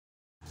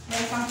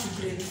welcome to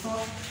grade 4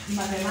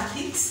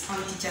 mathematics.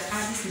 I'm teacher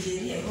Alice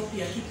Njeri. I hope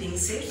you are keeping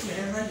safe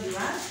wherever you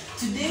are.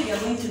 Today we are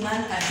going to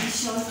learn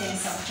addition and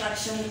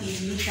subtraction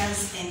in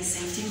meters and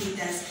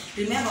centimeters.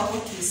 Remember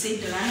what we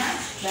said, learner,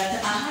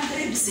 that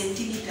 100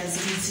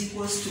 centimeters is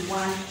equals to 1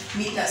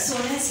 meter. So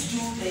let's do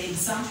the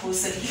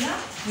examples here.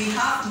 We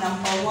have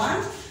number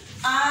 1,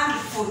 add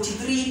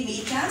 43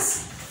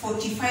 meters,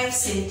 45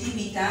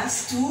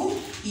 centimeters to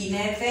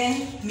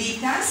 11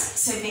 meters,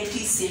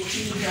 70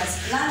 centimeters.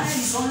 Learner,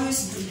 is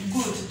always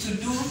good to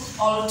do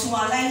or to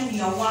align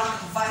your work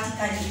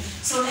vertically.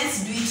 So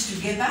let's do it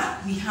together.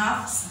 We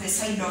have the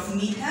side of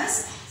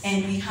meters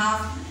and we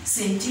have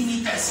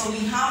centimeters. So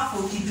we have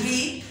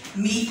 43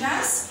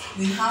 meters,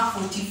 we have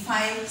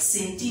 45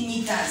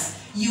 centimeters.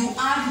 You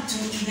add to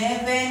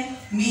 11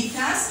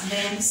 meters,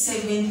 then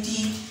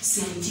 70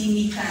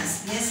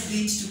 centimeters. Let's do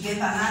it together,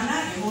 Nana.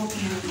 I hope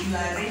you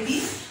are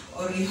ready,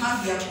 or you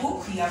have your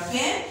book, your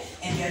pen,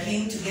 and you are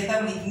doing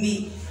together with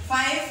me.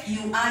 5,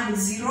 you add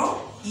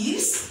 0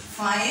 is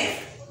 5.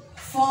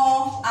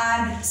 4,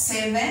 add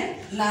 7,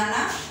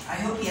 Lana. I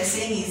hope you are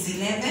saying is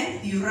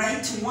 11. You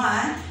write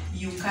 1,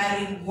 you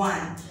carry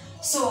 1.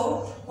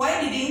 So, why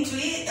didn't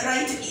we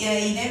write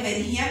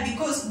 11 here?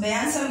 Because the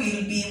answer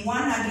will be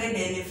 115.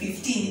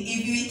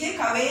 If we take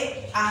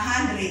away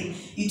 100,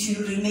 it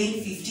will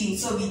remain 15.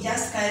 So, we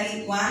just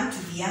carry 1 to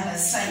the other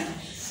side.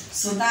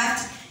 So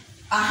that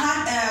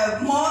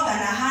more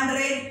than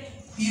 100,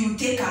 you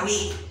take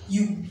away.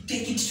 You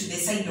take it to the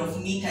side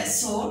of meters.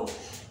 So,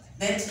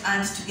 that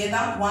and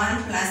together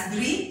 1 plus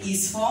 3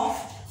 is 4.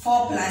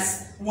 4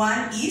 plus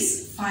 1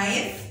 is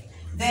 5.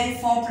 Then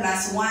 4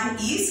 plus 1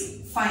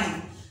 is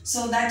 5.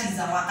 So that is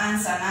our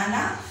answer,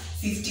 Nana.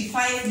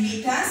 55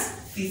 meters,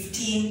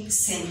 15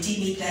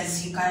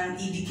 centimeters. You can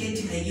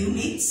indicate the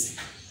units.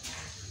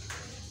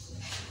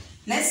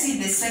 Let's see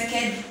the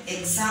second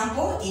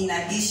example. In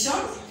addition,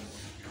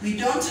 we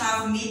don't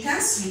have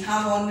meters, we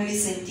have only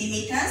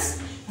centimeters.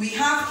 We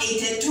have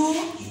 82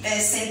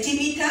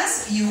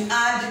 centimeters, you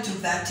add to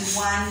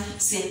 31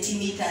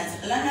 centimeters.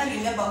 Lana,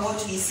 remember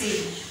what we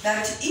said,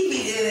 that if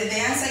the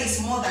answer is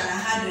more than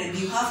 100,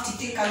 you have to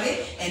take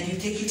away and you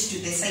take it to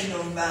the side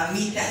of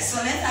meters.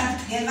 So let's add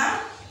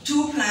together.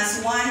 2 plus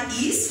 1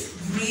 is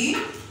 3.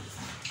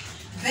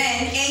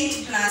 Then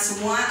 8 plus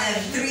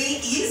 3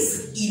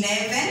 is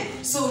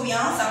 11. So we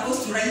are not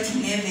supposed to write 11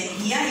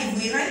 here. If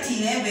we write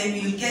 11,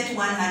 we will get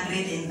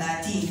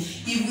 113.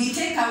 If we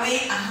take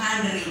away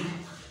 100,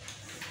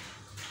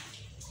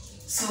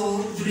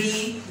 so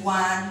 3,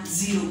 1,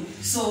 0.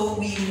 So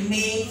we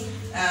remain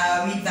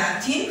with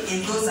 13,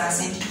 and those are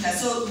centimeters.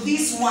 So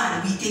this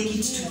one, we take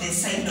it to the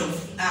side of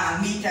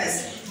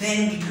meters.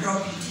 Then we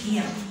drop it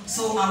here.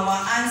 So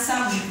our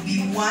answer will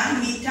be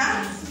 1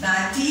 meter,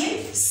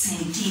 13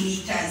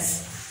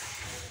 centimeters.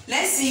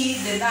 Let's see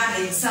the third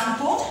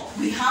example.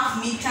 We have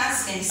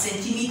meters and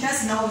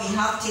centimeters. Now we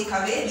have take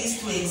away these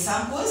two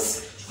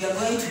examples. We are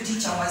going to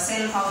teach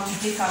ourselves how to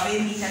take away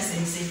meters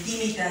and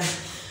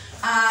centimeters.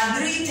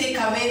 3 take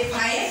away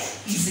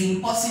 5 is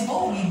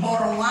impossible. We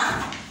borrow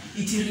 1.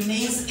 It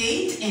remains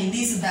 8, and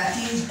this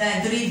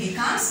 13, 3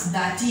 becomes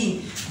 13.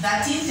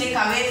 13 take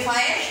away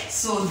 5,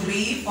 so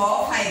 3,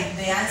 4, 5.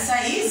 The answer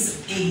is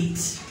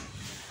 8.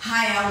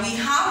 Higher we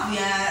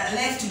are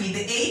left with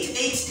 8. 8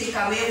 take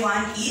away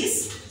 1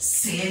 is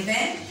 7.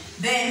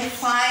 Then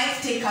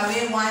 5 take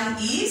away 1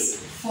 is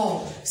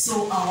 4.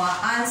 So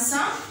our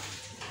answer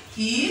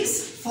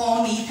is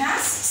 4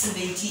 meters,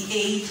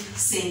 78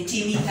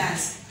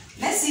 centimeters.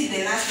 Let's see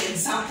the last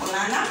example,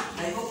 Anna.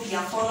 I hope you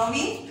are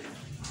following.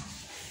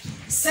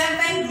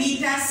 7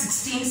 meters,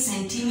 16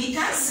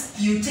 centimeters.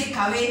 You take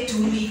away 2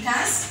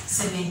 meters,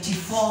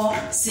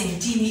 74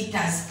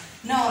 centimeters.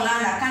 Now,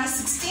 Lana, can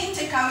 16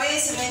 take away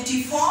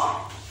 74?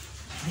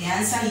 The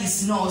answer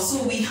is no.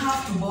 So we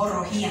have to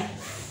borrow here.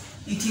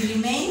 It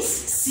remains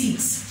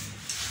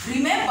 6.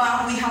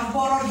 Remember, we have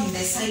borrowed in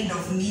the side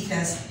of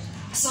meters.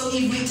 So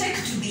if we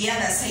take to the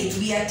other side,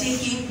 we are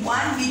taking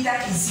 1 meter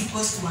is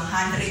equals to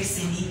 100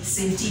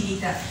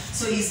 centimeters.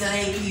 So it's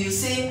like you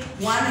say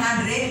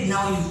 100,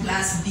 now you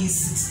plus this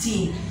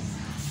 16.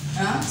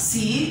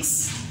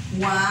 6,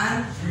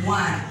 1,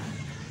 1.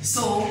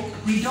 So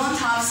we don't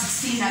have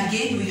 16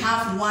 again, we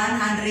have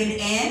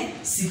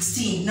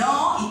 116.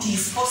 Now it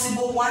is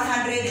possible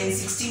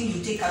 116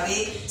 you take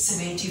away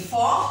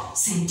 74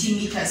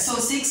 centimeters. So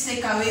 6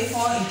 take away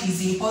 4, it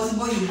is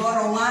impossible, you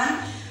borrow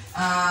 1.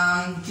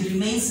 It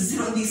remains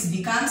 0. This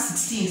becomes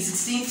 16.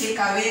 16 take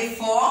away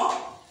 4.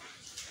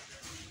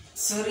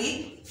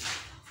 Sorry.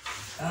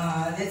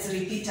 Let's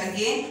repeat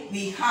again.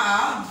 We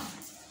had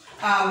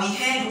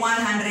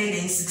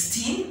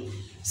 116.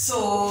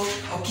 So,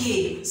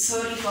 okay,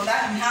 sorry for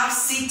that. We have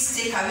 6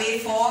 take away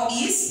 4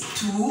 is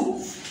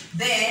 2.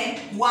 Then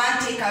 1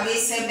 take away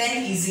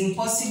 7 is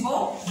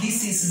impossible.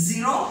 This is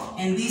 0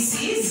 and this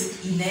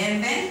is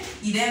 11.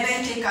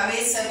 11 take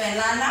away 7,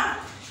 Lana,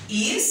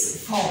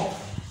 is 4.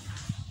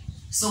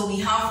 So we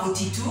have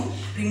 42.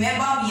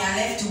 Remember, we are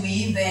left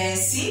with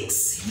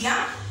 6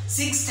 here.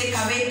 6 take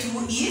away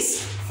 2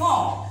 is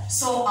 4.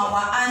 So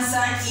our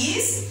answer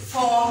is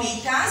 4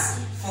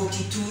 meters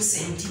 42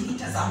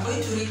 centimeters. I'm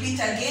going to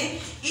repeat again.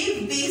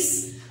 If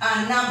this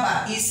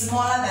number is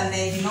smaller than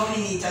the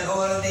denominator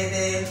or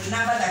the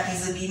number that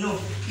is below,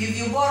 if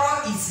you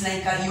borrow, it's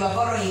like you are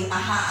borrowing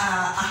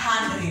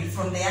 100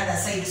 from the other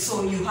side,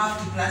 so you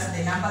have to plus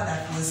the number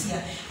that was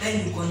here.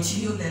 Then you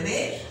continue the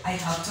way I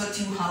have taught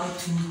you how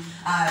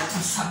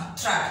to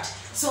subtract.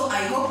 So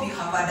I hope you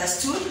have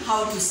understood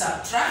how to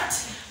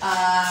subtract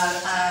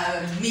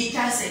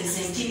meters and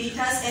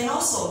centimeters, and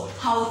also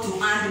how to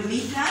add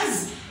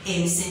meters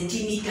and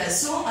centimeters.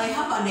 So I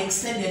have an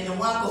extended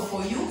work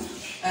for you.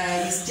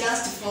 It's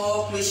just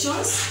 4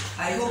 questions.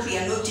 I hope you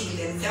are noting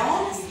them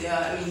down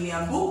in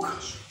your book.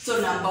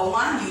 So number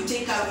 1,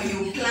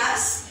 you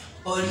plus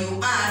or you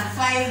add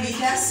 5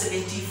 meters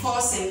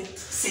 74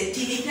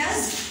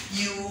 centimeters.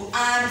 You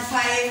add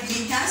 5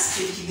 meters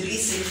 23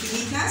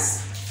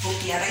 centimeters.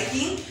 Hope you are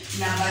writing.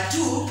 Number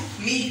 2,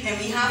 we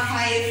have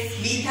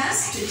 5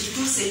 meters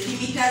 22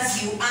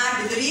 centimeters. You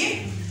add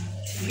 3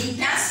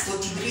 meters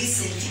 43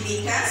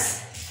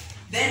 centimeters.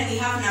 Then we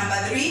have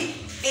number 3,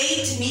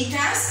 8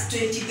 meters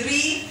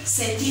 23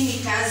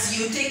 centimeters.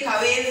 You take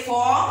away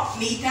 4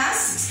 meters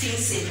 16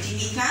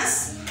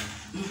 centimeters.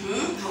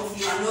 Hope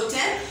you are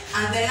noted.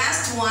 And the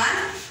last one,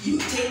 you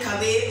take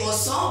away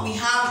also, we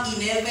have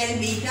 11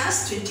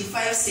 meters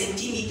 25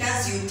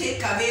 centimeters. You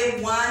take away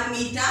 1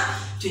 meter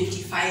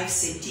 25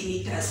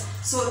 centimeters.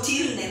 So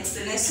till next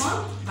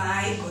lesson,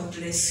 bye, God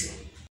bless you.